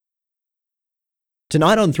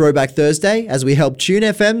Tonight on Throwback Thursday, as we help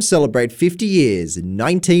TuneFM celebrate 50 years in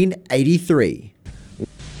 1983.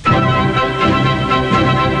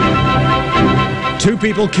 2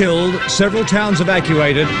 people killed, several towns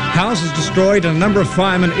evacuated, houses destroyed and a number of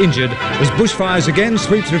firemen injured as bushfires again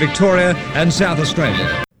sweep through Victoria and South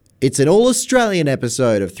Australia. It's an all-Australian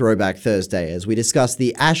episode of Throwback Thursday as we discuss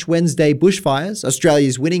the Ash Wednesday bushfires,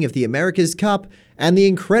 Australia's winning of the America's Cup, and the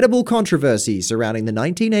incredible controversy surrounding the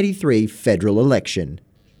 1983 federal election.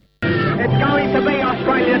 It's going to be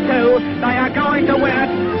Australia too. They are going to win it.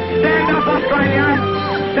 Stand up, Australia.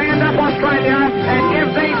 Stand up, Australia, and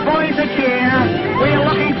give these boys a cheer. We are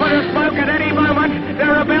looking for the smoke at any moment.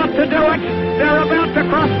 They're about to do it. They're about to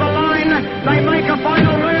cross the line. They make a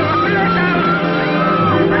final move.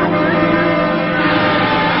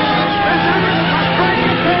 Australia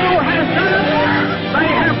too has done it. They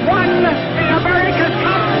have won the America's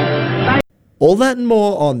Cup. All that and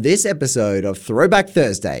more on this episode of Throwback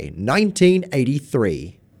Thursday,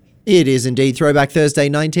 1983. It is indeed Throwback Thursday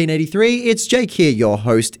 1983. It's Jake here, your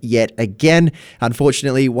host yet again.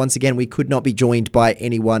 Unfortunately, once again, we could not be joined by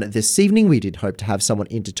anyone this evening. We did hope to have someone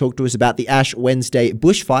in to talk to us about the Ash Wednesday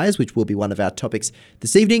bushfires, which will be one of our topics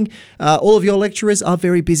this evening. All of your lecturers are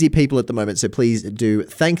very busy people at the moment, so please do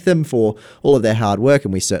thank them for all of their hard work,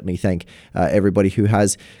 and we certainly thank everybody who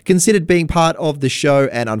has considered being part of the show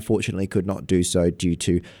and unfortunately could not do so due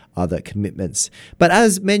to other commitments. But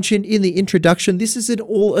as mentioned in the introduction, this is an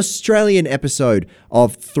all-Australian episode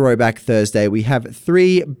of Throwback Thursday. We have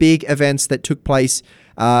 3 big events that took place,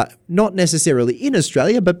 not necessarily in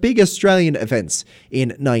Australia, but big Australian events in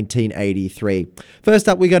 1983. First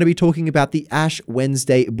up, we're going to be talking about the Ash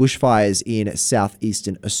Wednesday bushfires in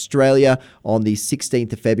southeastern Australia on the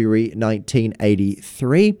 16th of February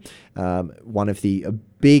 1983. One of the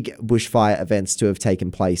big bushfire events to have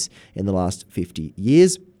taken place in the last 50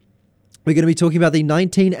 years. We're going to be talking about the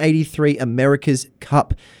 1983 America's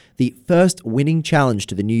Cup, the first winning challenge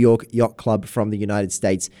to the New York Yacht Club from the United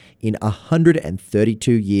States in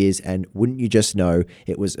 132 years, and wouldn't you just know,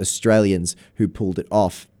 it was Australians who pulled it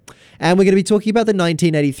off. And we're going to be talking about the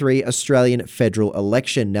 1983 Australian federal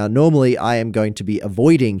election. Now, normally I am going to be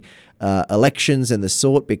avoiding elections and the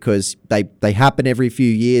sort because they happen every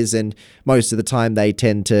few years and most of the time they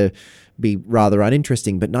tend to be rather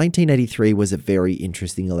uninteresting, but 1983 was a very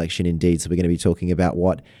interesting election indeed. So we're going to be talking about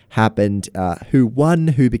what happened, who won,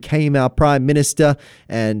 who became our Prime Minister,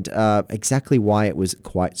 and exactly why it was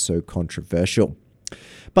quite so controversial.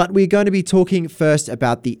 But we're going to be talking first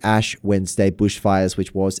about the Ash Wednesday bushfires,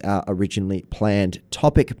 which was our originally planned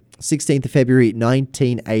topic. 16th of February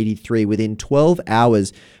 1983, within 12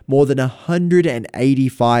 hours, more than 180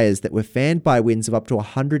 fires that were fanned by winds of up to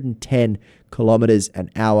 110 kilometers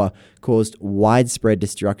an hour caused widespread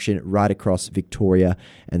destruction right across Victoria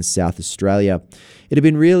and South Australia. It had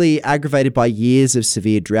been really aggravated by years of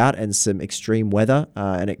severe drought and some extreme weather,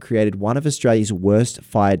 and it created one of Australia's worst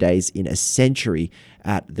fire days in a century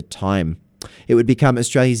at the time. It would become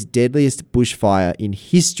Australia's deadliest bushfire in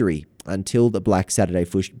history until the Black Saturday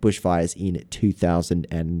bushfires in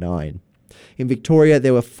 2009. In Victoria,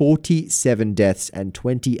 there were 47 deaths and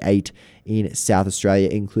 28 in South Australia,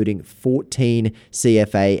 including 14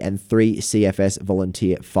 CFA and 3 CFS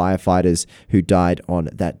volunteer firefighters who died on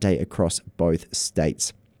that day across both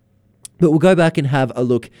states. But we'll go back and have a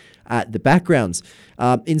look at the backgrounds.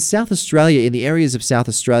 In South Australia, in the areas of South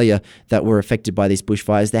Australia that were affected by these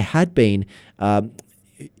bushfires, there had been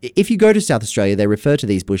if you go to South Australia, they refer to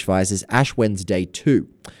these bushfires as Ash Wednesday 2.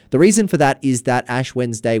 The reason for that is that Ash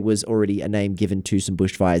Wednesday was already a name given to some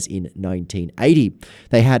bushfires in 1980.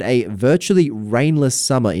 They had a virtually rainless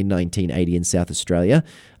summer in 1980 in South Australia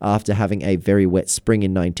after having a very wet spring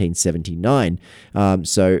in 1979.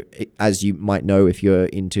 So as you might know, if you're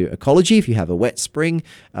into ecology, if you have a wet spring,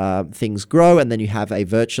 things grow, and then you have a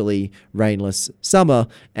virtually rainless summer,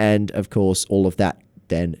 and of course all of that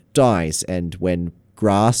then dies. And when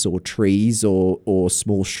grass or trees or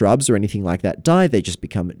small shrubs or anything like that die, they just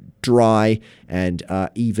become dry and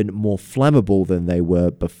even more flammable than they were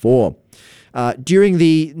before. During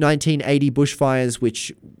the 1980 bushfires,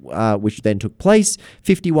 which then took place,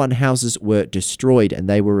 51 houses were destroyed, and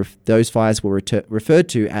those fires were referred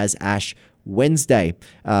to as Ash Wednesday,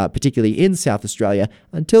 particularly in South Australia,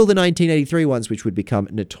 until the 1983 ones, which would become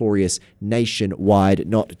notorious nationwide,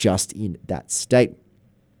 not just in that state.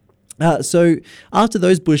 So after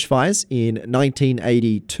those bushfires in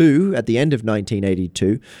 1982, at the end of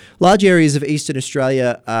 1982, large areas of eastern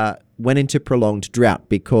Australia went into prolonged drought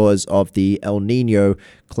because of the El Nino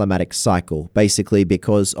climatic cycle, basically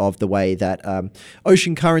because of the way that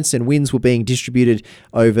ocean currents and winds were being distributed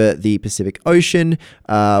over the Pacific Ocean.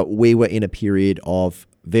 We were in a period of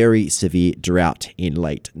very severe drought in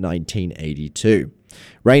late 1982.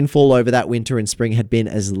 Rainfall over that winter and spring had been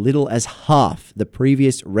as little as half the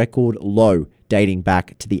previous record low dating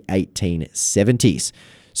back to the 1870s.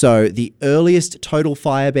 So the earliest total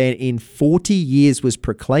fire ban in 40 years was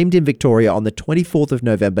proclaimed in Victoria on the 24th of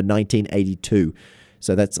November 1982.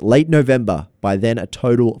 So that's late November. By then, a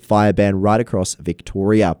total fire ban right across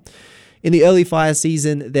Victoria. In the early fire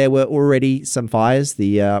season, there were already some fires.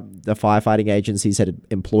 The firefighting agencies had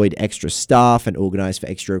employed extra staff and organised for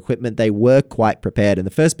extra equipment. They were quite prepared. And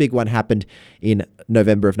the first big one happened in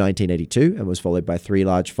November of 1982 and was followed by 3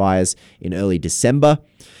 large fires in early December.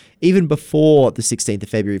 Even before the 16th of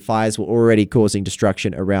February, fires were already causing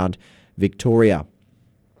destruction around Victoria.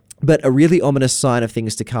 But a really ominous sign of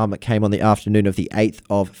things to come came on the afternoon of the 8th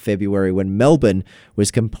of February when Melbourne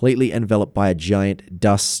was completely enveloped by a giant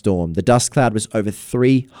dust storm. The dust cloud was over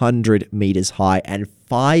 300 metres high and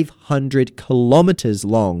 500 kilometres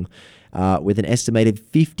long, with an estimated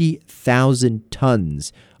 50,000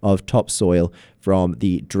 tonnes of topsoil from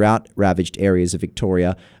the drought-ravaged areas of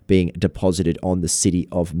Victoria being deposited on the city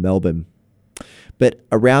of Melbourne. But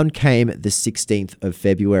around came the 16th of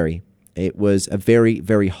February. It was a very,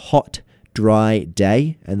 very hot, dry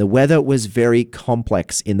day, and the weather was very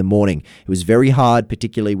complex in the morning. It was very hard,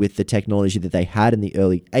 particularly with the technology that they had in the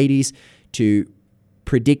early 80s, to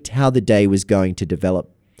predict how the day was going to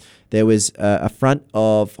develop. There was a front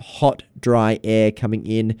of hot, dry air coming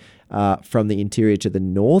in from the interior to the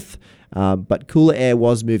north, but cooler air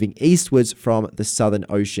was moving eastwards from the Southern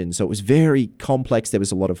Ocean. So it was very complex. There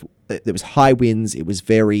was high winds. It was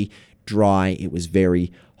very dry. It was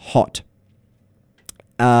very hot.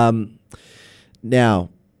 Now,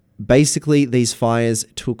 basically, these fires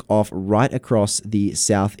took off right across the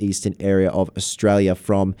southeastern area of Australia,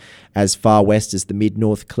 from as far west as the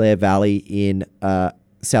mid-North Clare Valley in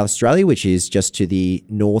South Australia, which is just to the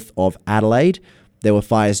north of Adelaide. There were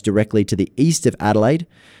fires directly to the east of Adelaide,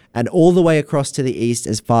 and all the way across to the east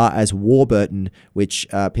as far as Warburton, which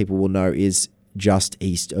people will know is just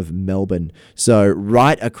east of Melbourne. So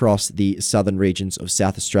right across the southern regions of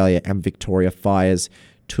South Australia and Victoria, fires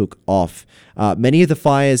took off. Many of the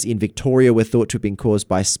fires in Victoria were thought to have been caused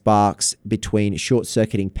by sparks between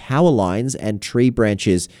short-circuiting power lines and tree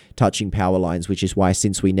branches touching power lines, which is why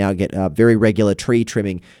since we now get very regular tree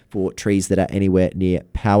trimming for trees that are anywhere near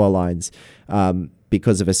power lines,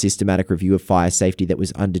 because of a systematic review of fire safety that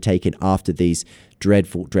was undertaken after these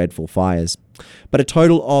dreadful, dreadful fires. But a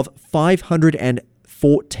total of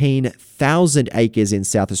 514,000 acres in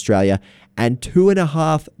South Australia and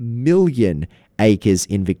 2.5 million acres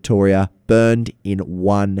in Victoria burned in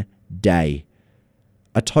one day.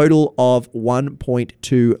 A total of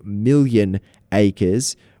 1.2 million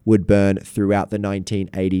acres would burn throughout the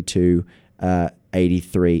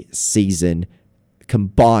 1982-83 season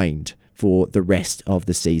combined for the rest of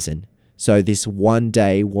the season. So this one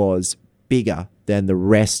day was bigger than the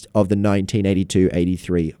rest of the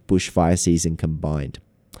 1982-83 bushfire season combined.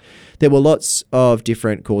 There were lots of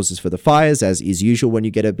different causes for the fires, as is usual when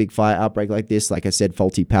you get a big fire outbreak like this. Like I said,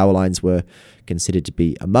 faulty power lines were considered to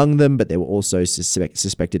be among them, but there were also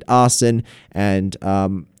suspected arson and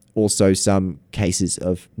also some cases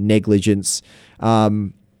of negligence.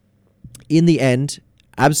 In the end,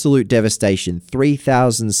 absolute devastation.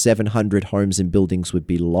 3,700 homes and buildings would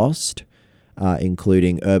be lost,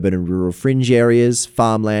 including urban and rural fringe areas,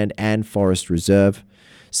 farmland and forest reserve.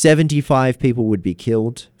 75 people would be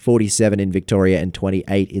killed, 47 in Victoria and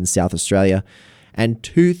 28 in South Australia, and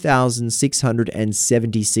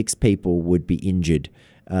 2,676 people would be injured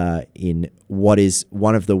in what is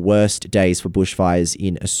one of the worst days for bushfires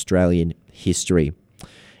in Australian history.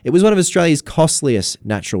 It was one of Australia's costliest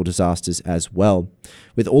natural disasters as well,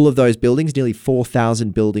 with all of those buildings, nearly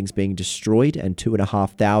 4,000 buildings being destroyed and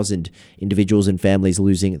 2,500 individuals and families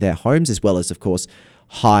losing their homes, as well as, of course,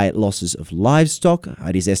 high losses of livestock.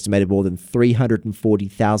 It is estimated more than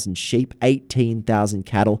 340,000 sheep, 18,000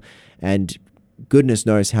 cattle, and goodness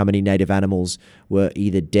knows how many native animals were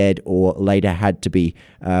either dead or later had to be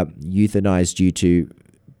euthanized due to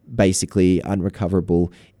basically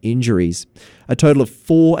unrecoverable injuries. A total of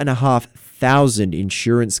 4,500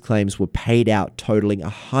 insurance claims were paid out, totaling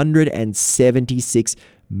 $176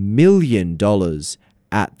 million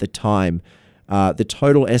at the time. The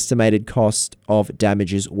total estimated cost of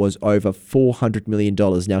damages was over $400 million.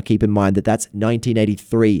 Now, keep in mind that that's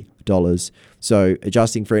 1983 dollars. So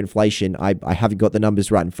adjusting for inflation, I haven't got the numbers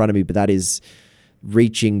right in front of me, but that is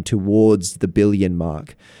reaching towards the billion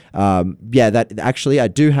mark. That actually, I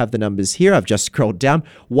do have the numbers here. I've just scrolled down.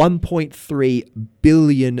 $1.3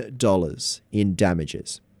 billion in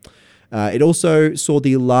damages. It also saw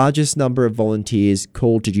the largest number of volunteers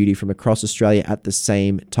called to duty from across Australia at the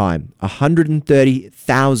same time.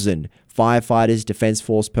 130,000 firefighters, Defence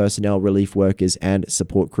Force personnel, relief workers, and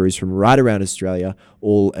support crews from right around Australia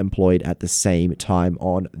all employed at the same time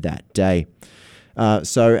on that day.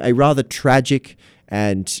 So a rather tragic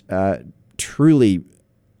and truly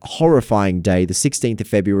horrifying day, the 16th of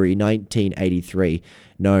February, 1983,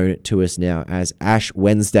 known to us now as Ash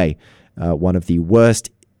Wednesday, one of the worst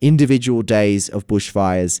individual days of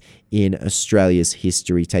bushfires in Australia's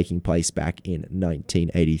history, taking place back in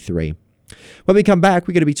 1983. When we come back,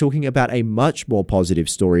 we're going to be talking about a much more positive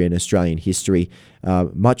story in Australian history,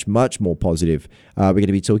 much more positive. We're going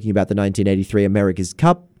to be talking about the 1983 America's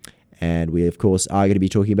Cup, and we, of course, are going to be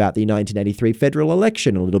talking about the 1983 federal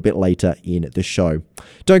election a little bit later in the show.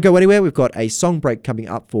 Don't go anywhere. We've got a song break coming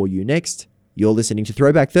up for you next. You're listening to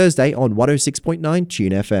Throwback Thursday on 106.9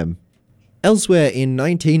 TuneFM. Elsewhere in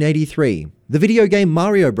 1983, the video game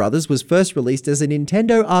Mario Bros. Was first released as a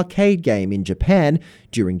Nintendo arcade game in Japan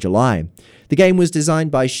during July. The game was designed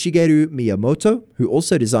by Shigeru Miyamoto, who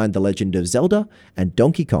also designed The Legend of Zelda and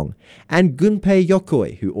Donkey Kong, and Gunpei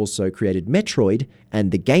Yokoi, who also created Metroid and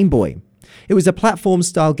the Game Boy. It was a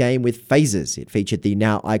platform-style game with phases. It featured the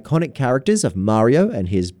now iconic characters of Mario and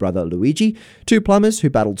his brother Luigi, two plumbers who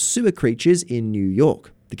battled sewer creatures in New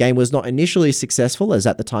York. The game was not initially successful, as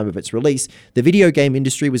at the time of its release, the video game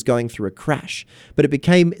industry was going through a crash, but it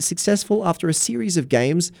became successful after a series of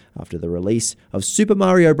games after the release of Super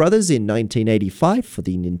Mario Bros. In 1985 for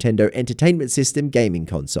the Nintendo Entertainment System gaming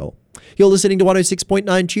console. You're listening to 106.9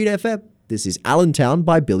 TuneFM. This is Allentown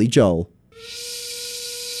by Billy Joel.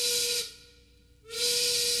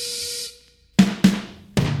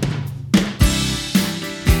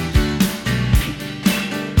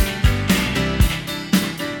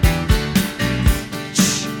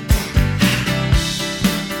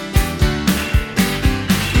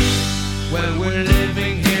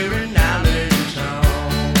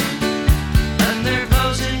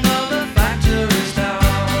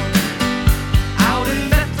 Out in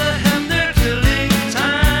Bethlehem, they're killing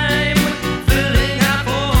time.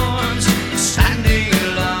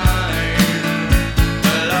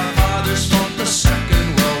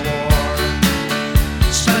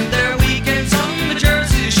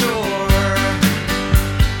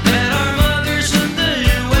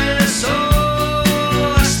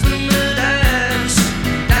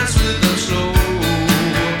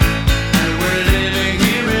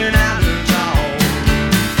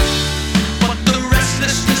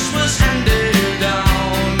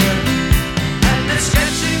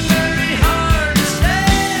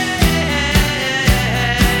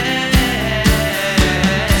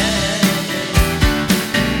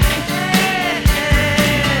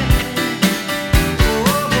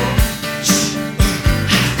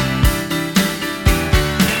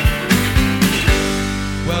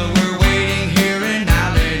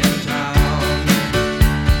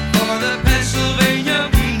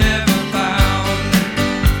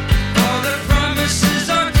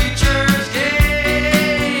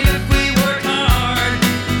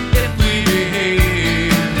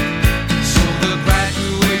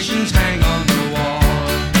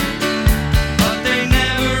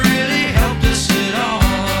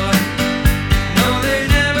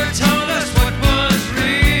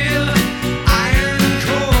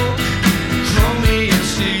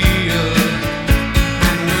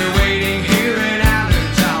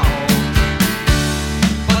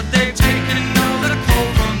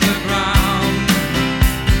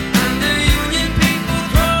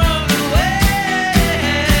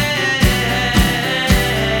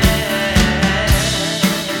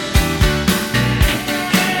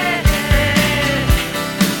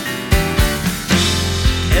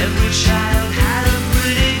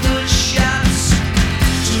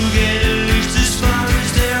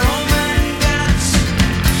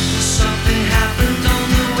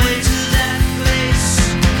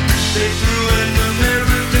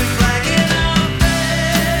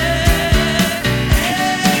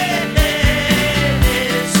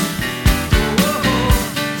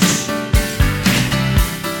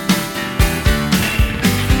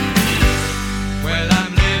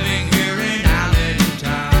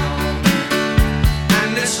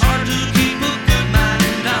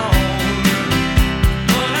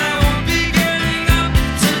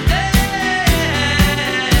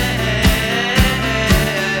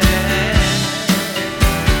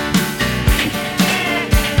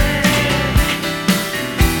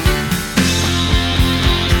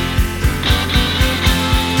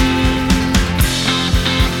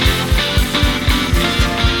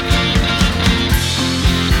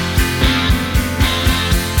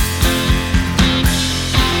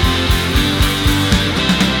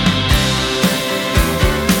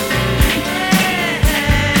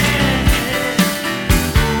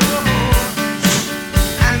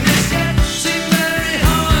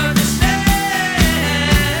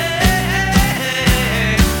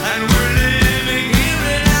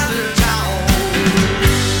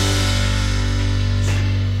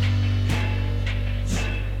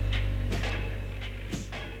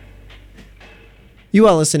 You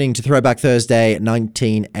are listening to Throwback Thursday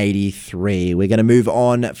 1983. We're going to move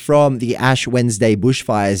on from the Ash Wednesday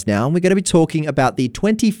bushfires now, and we're going to be talking about the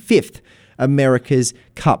 25th America's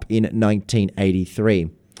Cup in 1983. It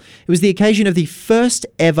was the occasion of the first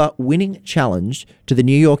ever winning challenge to the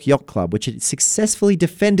New York Yacht Club, which had successfully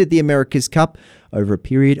defended the America's Cup over a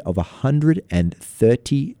period of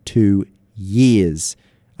 132 years.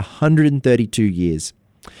 132 years.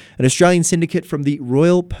 An Australian syndicate from the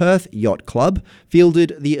Royal Perth Yacht Club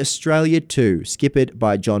fielded the Australia 2, skippered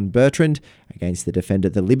by John Bertrand, against the defender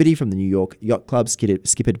the Liberty from the New York Yacht Club,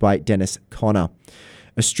 skippered by Dennis Conner.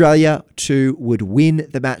 Australia 2 would win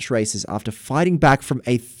the match races after fighting back from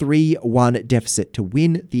a 3-1 deficit to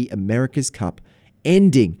win the America's Cup,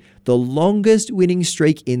 ending the longest winning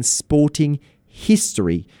streak in sporting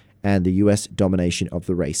history and the US domination of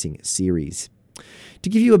the racing series. To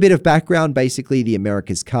give you a bit of background, basically the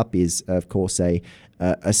America's Cup is, of course, a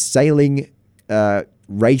sailing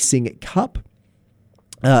racing cup.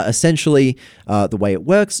 Essentially, the way it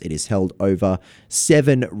works, it is held over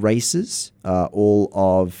 7 races, all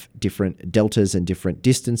of different deltas and different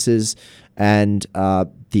distances, and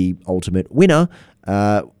the ultimate winner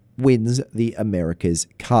wins the America's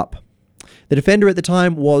Cup. The defender at the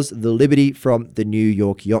time was the Liberty from the New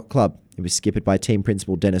York Yacht Club. It was skippered by team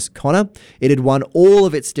principal Dennis Conner. It had won all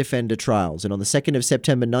of its defender trials, and on the 2nd of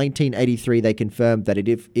September 1983, they confirmed that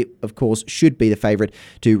it, of course, should be the favourite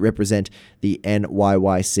to represent the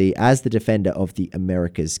NYYC as the defender of the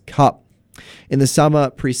America's Cup. In the summer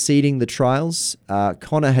preceding the trials,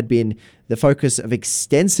 Conner had been the focus of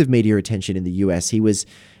extensive media attention in the US. He was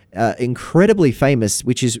incredibly famous,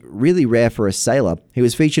 which is really rare for a sailor. He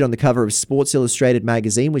was featured on the cover of Sports Illustrated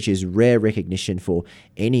magazine, which is rare recognition for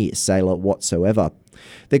any sailor whatsoever.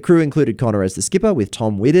 The crew included Conner as the skipper, with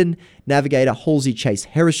Tom Whiddon, navigator Halsey Chase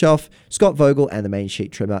Herreshoff, Scott Vogel, and the main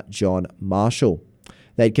sheet trimmer John Marshall.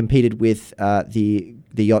 They'd competed with the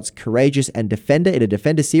yacht's Courageous and Defender in a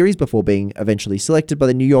Defender series before being eventually selected by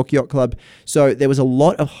the New York Yacht Club. So there was a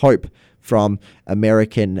lot of hope from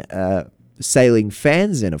American sailing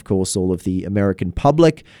fans and, of course, all of the American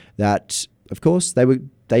public that, of course, they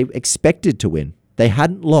expected to win. They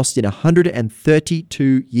hadn't lost in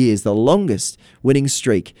 132 years, the longest winning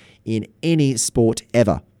streak in any sport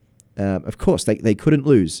ever. Of course, they couldn't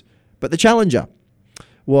lose. But the challenger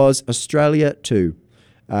was Australia 2.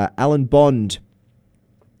 Alan Bond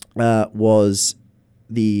was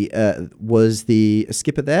the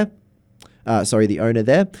skipper there. The owner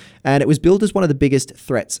there, and it was billed as one of the biggest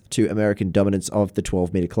threats to American dominance of the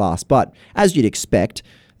 12-meter class. But as you'd expect,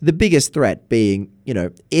 the biggest threat being,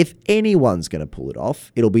 if anyone's going to pull it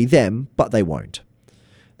off, it'll be them, but they won't.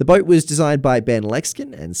 The boat was designed by Ben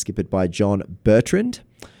Lexkin and skippered by John Bertrand.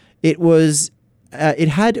 It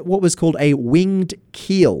had what was called a winged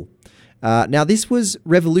keel. Now, this was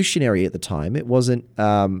revolutionary at the time. It wasn't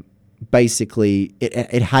basically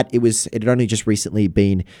it had only just recently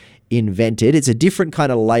been invented. It's a different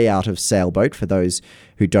kind of layout of sailboat for those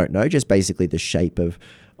who don't know, just basically the shape of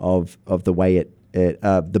the way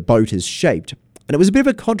the boat is shaped. And it was a bit of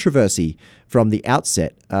a controversy from the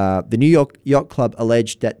outset. The New York Yacht Club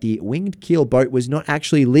alleged that the winged keel boat was not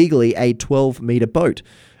actually legally a 12-meter boat,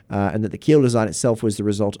 and that the keel design itself was the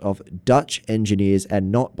result of Dutch engineers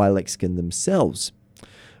and not by Lexkin themselves.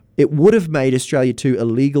 It would have made Australia 2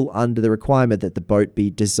 illegal under the requirement that the boat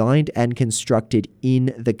be designed and constructed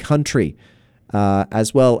in the country,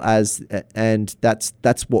 as well as, and that's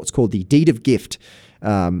what's called the deed of gift.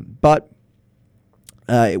 But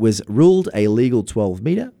it was ruled a legal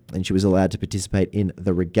 12-meter, and she was allowed to participate in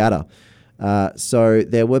the regatta. So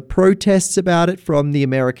there were protests about it from the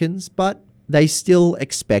Americans, but they still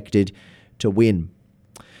expected to win.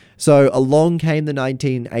 So along came the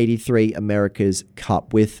 1983 America's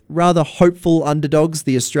Cup with rather hopeful underdogs,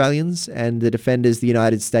 the Australians, and the defenders, the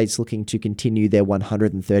United States, looking to continue their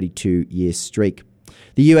 132-year streak.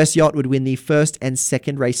 The US yacht would win the first and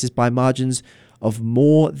second races by margins of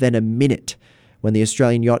more than a minute when the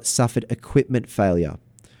Australian yacht suffered equipment failure.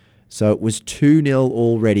 So it was 2-0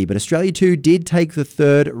 already, but Australia 2 did take the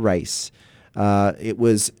third race. It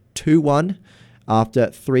was 2-1. After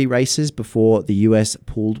 3 races before the US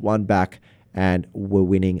pulled one back and were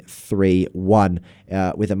winning 3-1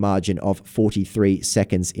 with a margin of 43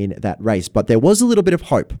 seconds in that race. But there was a little bit of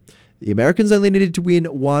hope. The Americans only needed to win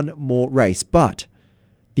one more race, but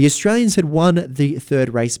the Australians had won the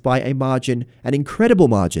third race by a margin, an incredible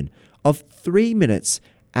margin, of 3 minutes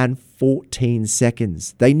and 14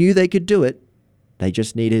 seconds. They knew they could do it. They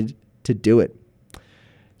just needed to do it.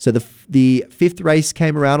 So the fifth race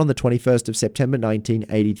came around on the 21st of September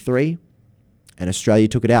 1983, and Australia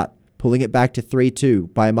took it out. pulling it back to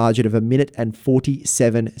 3-2 by a margin of 1 minute and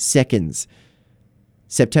 47 seconds.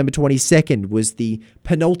 September 22nd was the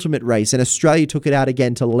penultimate race, and Australia took it out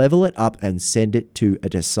again to level it up and send it to a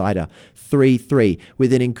decider, 3-3,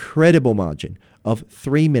 with an incredible margin of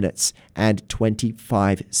 3 minutes and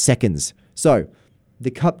 25 seconds. So, the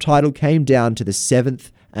Cup title came down to the 7th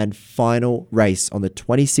and final race on the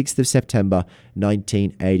 26th of September,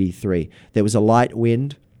 1983. There was a light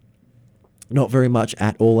wind, not very much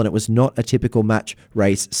at all, and it was not a typical match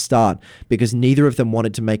race start because neither of them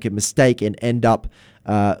wanted to make a mistake and end up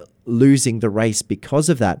losing the race because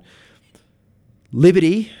of that.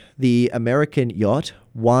 Liberty, the American yacht,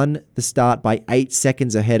 won the start by 8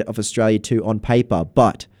 seconds ahead of Australia 2 on paper,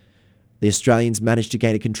 but the Australians managed to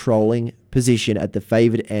gain a controlling position at the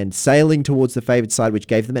favoured end, sailing towards the favoured side, which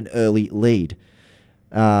gave them an early lead.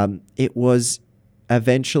 It was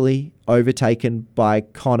eventually overtaken by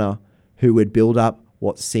Connor, who would build up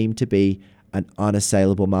what seemed to be an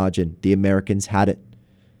unassailable margin. The Americans had it.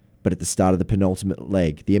 But at the start of the penultimate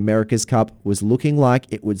leg, the America's Cup was looking like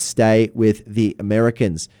it would stay with the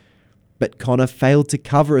Americans. But Connor failed to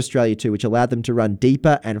cover Australia 2, which allowed them to run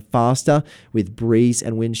deeper and faster, with breeze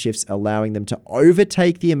and wind shifts allowing them to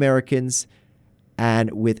overtake the Americans.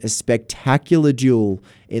 And with a spectacular duel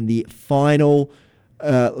in the final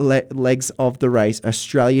legs of the race,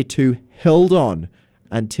 Australia 2 held on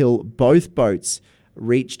until both boats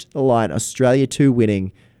reached the line, Australia 2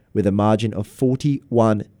 winning with a margin of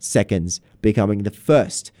 41 seconds, becoming the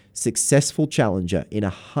first successful challenger in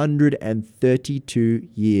 132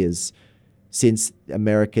 years since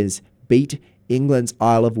Americans beat England's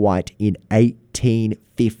Isle of Wight in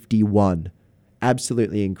 1851.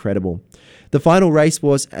 Absolutely incredible. The final race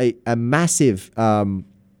was a massive thing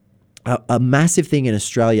in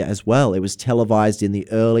Australia as well. It was televised in the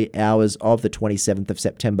early hours of the 27th of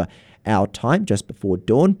September, our time, just before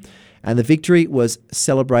dawn. And the victory was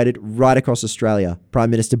celebrated right across Australia. Prime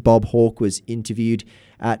Minister Bob Hawke was interviewed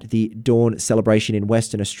at the dawn celebration in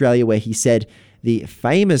Western Australia, where he said the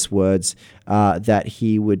famous words that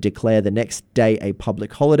he would declare the next day a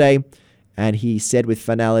public holiday. And he said with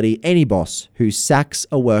finality, any boss who sacks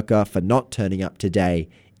a worker for not turning up today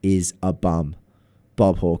is a bum.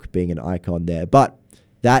 Bob Hawke being an icon there. But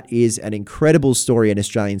that is an incredible story in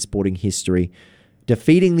Australian sporting history,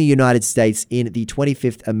 defeating the United States in the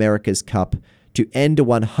 25th America's Cup to end a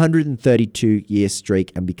 132-year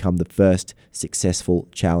streak and become the first successful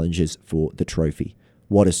challengers for the trophy.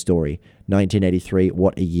 What a story. 1983,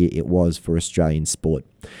 what a year it was for Australian sport.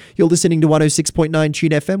 You're listening to 106.9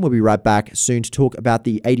 TuneFM. We'll be right back soon to talk about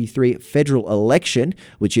the 83 federal election,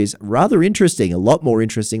 which is rather interesting, a lot more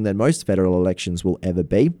interesting than most federal elections will ever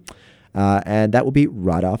be. And that will be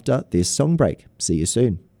right after this song break. See you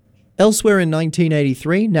soon. Elsewhere in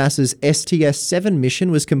 1983, NASA's STS-7 mission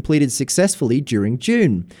was completed successfully during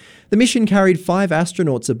June. The mission carried 5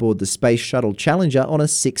 astronauts aboard the Space Shuttle Challenger on a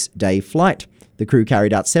 6-day flight. The crew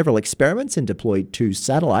carried out several experiments and deployed 2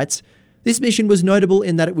 satellites. This mission was notable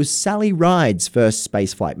in that it was Sally Ride's first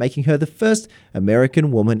spaceflight, making her the first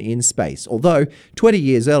American woman in space. Although, 20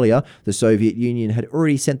 years earlier, the Soviet Union had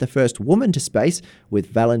already sent the first woman to space, with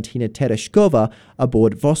Valentina Tereshkova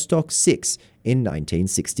aboard Vostok 6 in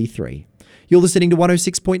 1963. You're listening to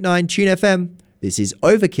 106.9 TuneFM. This is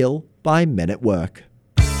Overkill by Men at Work.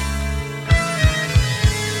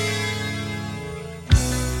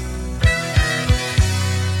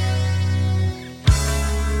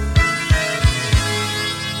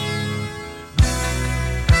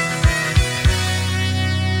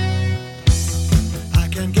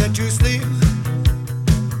 To sleep,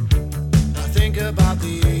 I think about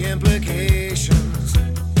the implications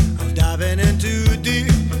of diving in too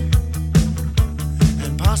deep,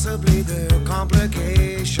 and possibly the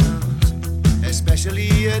complications,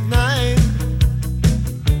 especially at night.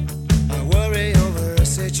 I worry over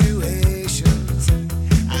situations.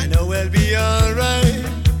 I know we'll be alright.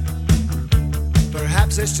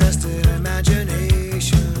 Perhaps it's just an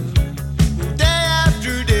imagination. Day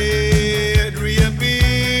after day it reappears.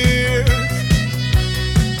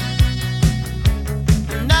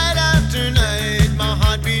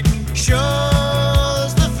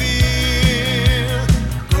 Shows the fear,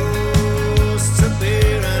 ghosts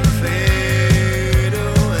appear and fade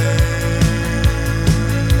away.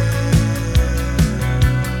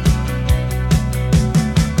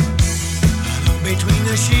 Alone between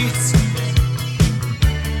the sheets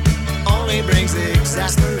only brings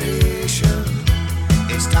exasperation.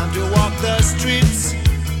 It's time to walk the streets,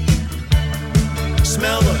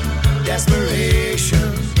 smell the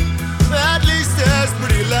desperation. At least there's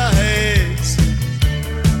pretty lights,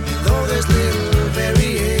 and though there's little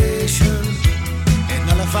variation, it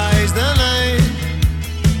nullifies the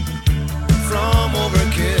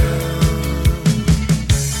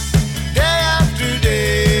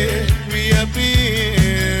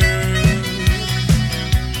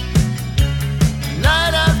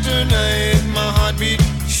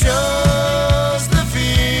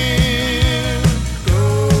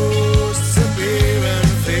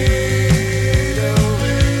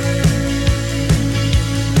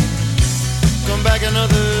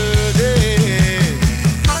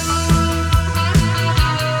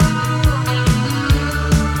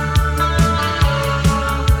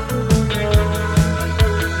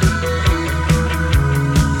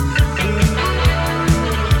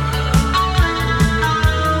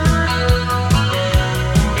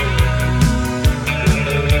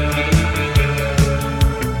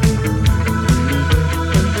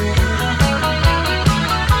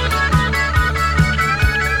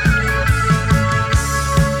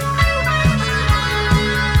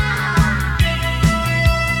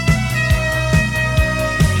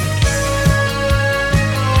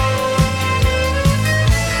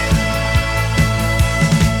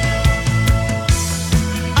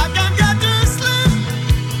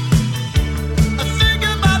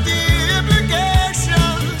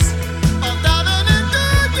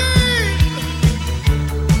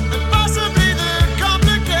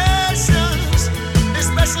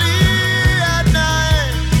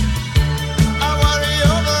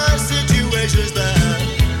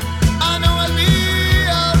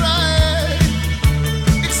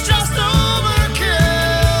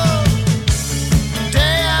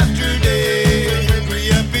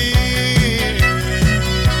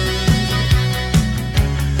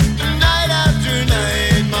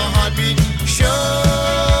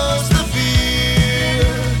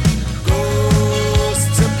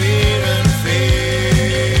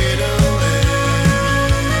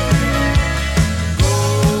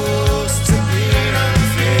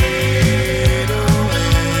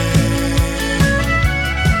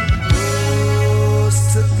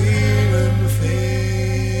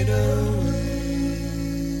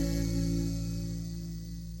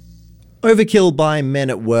Overkill by Men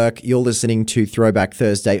at Work. You're listening to Throwback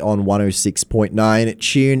Thursday on 106.9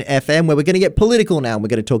 TuneFM, where we're going to get political now. We're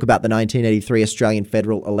going to talk about the 1983 Australian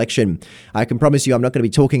federal election. I can promise you I'm not going to be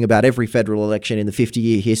talking about every federal election in the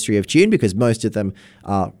 50-year history of Tune, because most of them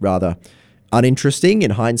are rather uninteresting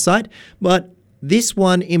in hindsight. But this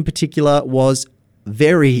one in particular was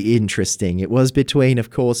very interesting. It was between,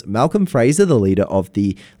 of course, Malcolm Fraser, the leader of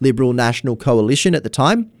the Liberal National Coalition at the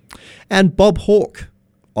time, and Bob Hawke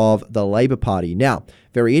of the Labor Party. Now,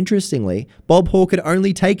 very interestingly, Bob Hawke had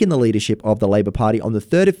only taken the leadership of the Labor Party on the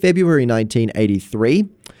 3rd of February 1983,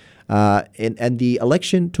 and the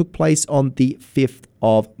election took place on the 5th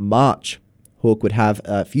of March. Hawke would have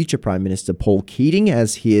future Prime Minister Paul Keating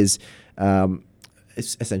as his,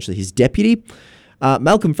 essentially his deputy.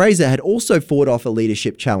 Malcolm Fraser had also fought off a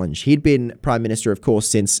leadership challenge. He'd been Prime Minister, of course,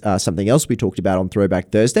 since something else we talked about on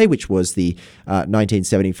Throwback Thursday, which was the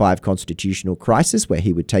 1975 constitutional crisis, where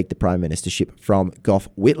he would take the Prime Ministership from Gough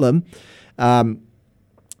Whitlam.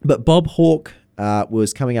 But Bob Hawke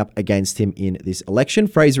was coming up against him in this election.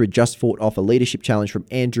 Fraser had just fought off a leadership challenge from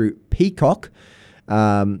Andrew Peacock,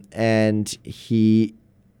 and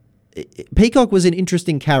Peacock was an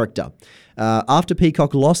interesting character. After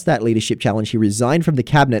Peacock lost that leadership challenge, he resigned from the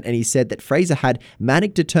cabinet, and he said that Fraser had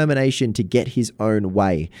manic determination to get his own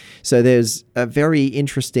way. So there's a very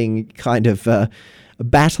interesting kind of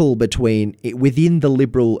battle within the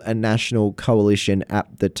Liberal and National Coalition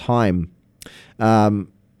at the time. So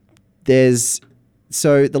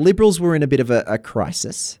the Liberals were in a bit of a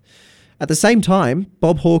crisis. At the same time,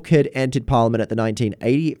 Bob Hawke had entered Parliament at the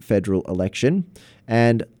 1980 federal election,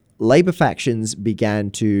 and Labor factions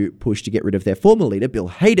began to push to get rid of their former leader, Bill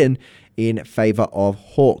Hayden, in favour of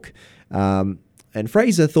Hawke. And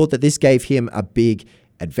Fraser thought that this gave him a big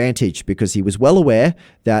advantage, because he was well aware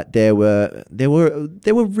that there were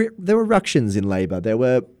ructions in Labor. There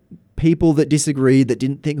were people that disagreed, that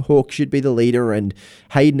didn't think Hawke should be the leader, and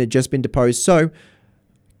Hayden had just been deposed. So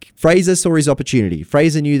Fraser saw his opportunity.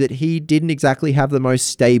 Fraser knew that he didn't exactly have the most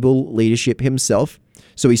stable leadership himself.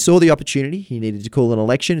 So he saw the opportunity. He needed to call an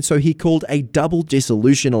election. So he called a double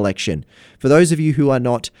dissolution election. For those of you who are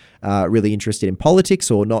not really interested in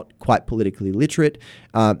politics or not quite politically literate,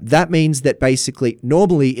 that means that basically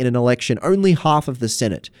normally in an election, only half of the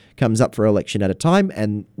Senate comes up for election at a time,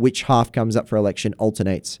 and which half comes up for election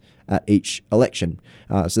alternates at each election,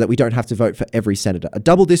 so that we don't have to vote for every senator. A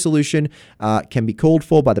double dissolution can be called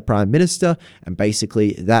for by the Prime Minister, and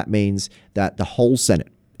basically that means that the whole Senate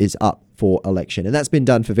is up for election. And that's been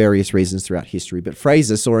done for various reasons throughout history. But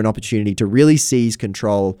Fraser saw an opportunity to really seize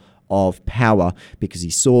control of power, because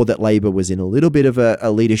he saw that Labor was in a little bit of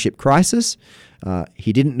a leadership crisis.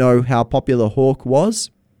 He didn't know how popular Hawke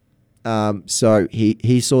was. So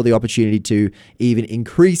he saw the opportunity to even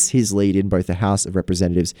increase his lead in both the House of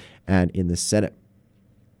Representatives and in the Senate.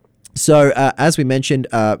 So as we mentioned,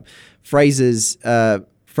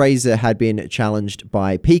 Fraser had been challenged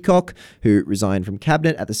by Peacock, who resigned from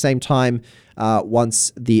cabinet. At the same time,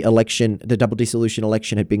 once the double dissolution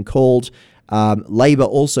election had been called, Labor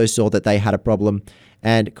also saw that they had a problem,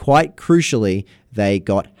 and quite crucially, they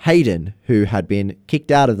got Hayden, who had been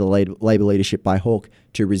kicked out of the Labor leadership by Hawke,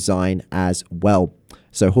 to resign as well.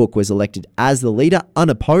 So Hawke was elected as the leader,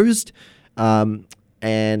 unopposed,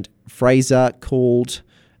 and Fraser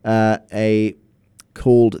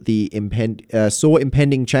saw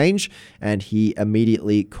impending change, and he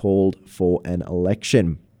immediately called for an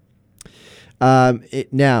election.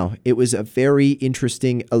 It was a very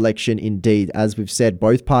interesting election indeed. As we've said,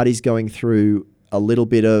 both parties going through a little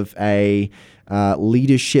bit of a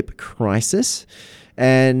leadership crisis,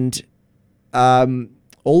 and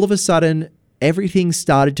all of a sudden, everything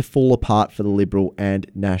started to fall apart for the Liberal and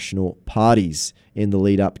National parties in the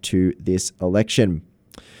lead up to this election.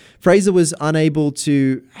 Fraser was unable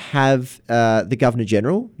to have the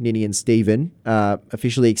Governor-General, Ninian Stephen,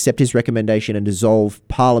 officially accept his recommendation and dissolve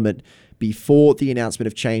Parliament before the announcement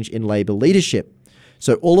of change in Labor leadership.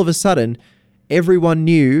 So all of a sudden, everyone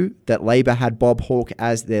knew that Labor had Bob Hawke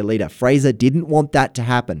as their leader. Fraser didn't want that to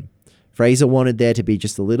happen. Fraser wanted there to be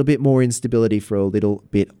just a little bit more instability for a little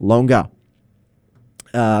bit longer.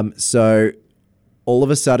 So all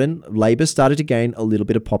of a sudden, Labor started to gain a little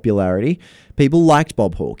bit of popularity. People liked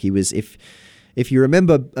Bob Hawke. He was, if you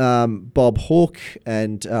remember Bob Hawke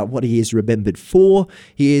and what he is remembered for,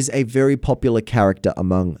 he is a very popular character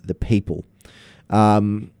among the people.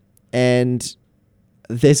 And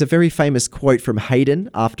there's a very famous quote from Hayden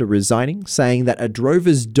after resigning, saying that a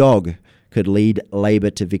drover's dog could lead Labor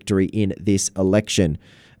to victory in this election.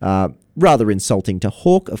 Rather insulting to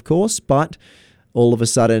Hawke, of course, but all of a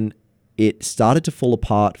sudden, it started to fall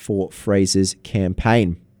apart for Fraser's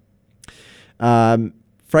campaign.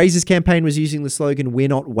 Fraser's campaign was using the slogan, "We're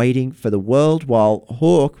not waiting for the world," while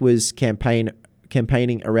Hawke was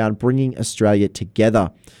campaigning around bringing Australia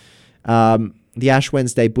together. The Ash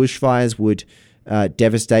Wednesday bushfires would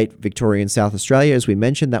devastate Victoria and South Australia. As we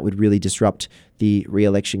mentioned, that would really disrupt the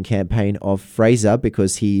re-election campaign of Fraser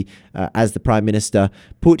because he, as the Prime Minister,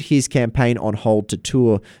 put his campaign on hold to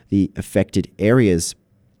tour the affected areas.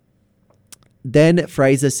 Then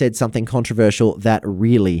Fraser said something controversial that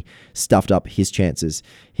really stuffed up his chances.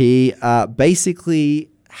 He basically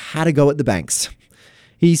had a go at the banks.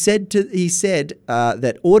 He said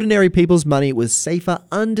that ordinary people's money was safer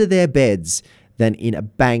under their beds than in a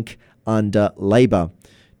bank under Labor.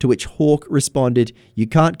 To which Hawke responded, "You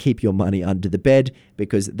can't keep your money under the bed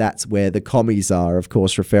because that's where the commies are," of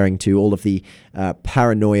course referring to all of the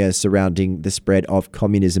paranoia surrounding the spread of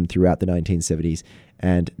communism throughout the 1970s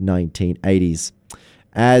and 1980s.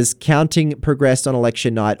 As counting progressed on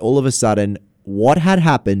election night, all of a sudden, what had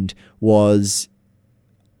happened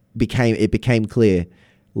became clear.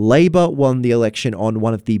 Labor won the election on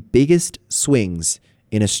one of the biggest swings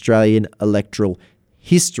in Australian electoral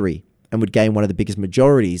history and would gain one of the biggest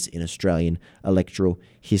majorities in Australian electoral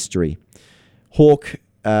history. Hawke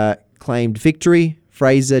claimed victory.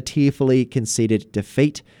 Fraser tearfully conceded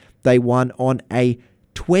defeat. They won on a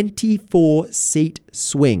 24-seat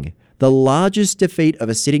swing, the largest defeat of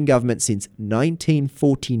a sitting government since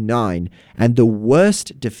 1949 and the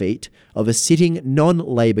worst defeat of a sitting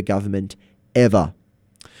non-Labor government ever.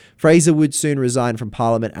 Fraser would soon resign from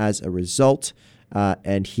Parliament as a result,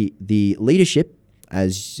 and the leadership,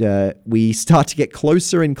 as we start to get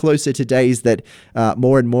closer and closer to days that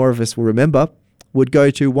more and more of us will remember, would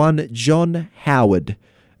go to one John Howard,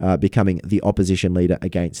 becoming the opposition leader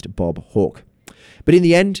against Bob Hawke. But in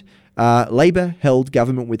the end, Labor held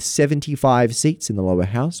government with 75 seats in the lower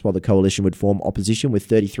house, while the coalition would form opposition with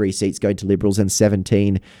 33 seats going to Liberals and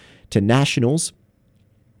 17 to Nationals.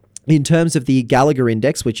 In terms of the Gallagher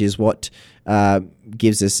Index, which is what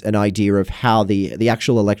gives us an idea of how the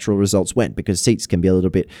actual electoral results went, because seats can be a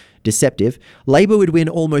little bit deceptive, Labor would win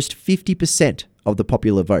almost 50% of the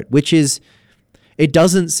popular vote, which is, it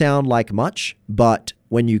doesn't sound like much, but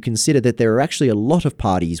when you consider that there are actually a lot of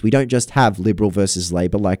parties, we don't just have Liberal versus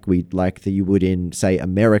Labor like you would in, say,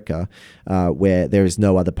 America, where there is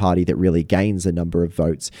no other party that really gains a number of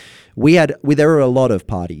votes. There are a lot of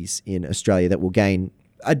parties in Australia that will gain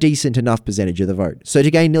a decent enough percentage of the vote. So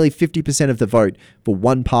to gain nearly 50% of the vote for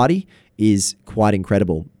one party is quite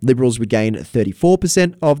incredible. Liberals would gain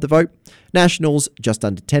 34% of the vote, Nationals just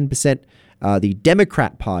under 10%. The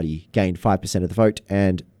Democrat Party gained 5% of the vote,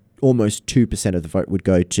 and almost 2% of the vote would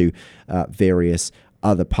go to various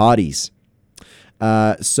other parties.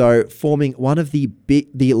 So forming one of the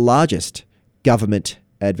largest government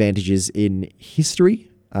advantages in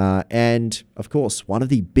history, and of course, one of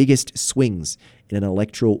the biggest swings in an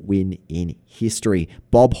electoral win in history.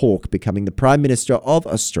 Bob Hawke becoming the Prime Minister of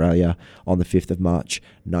Australia on the 5th of March,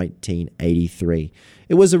 1983.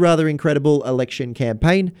 It was a rather incredible election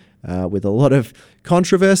campaign with a lot of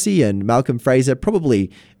controversy, and Malcolm Fraser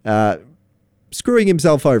probably screwing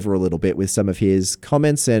himself over a little bit with some of his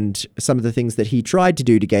comments and some of the things that he tried to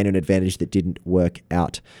do to gain an advantage that didn't work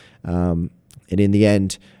out. And in the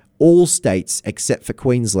end, all states except for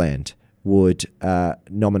Queensland would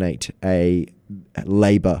nominate a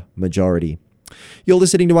Labor majority. You're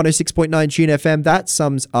listening to 106.9 Tune FM. That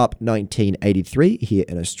sums up 1983 here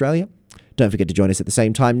in Australia. Don't forget to join us at the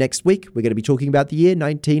same time next week. We're going to be talking about the year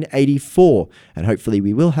 1984, and hopefully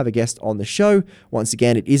we will have a guest on the show. Once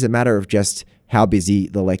again, it is a matter of just how busy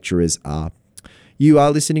the lecturers are. You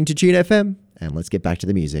are listening to Tune FM, and let's get back to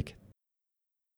the music.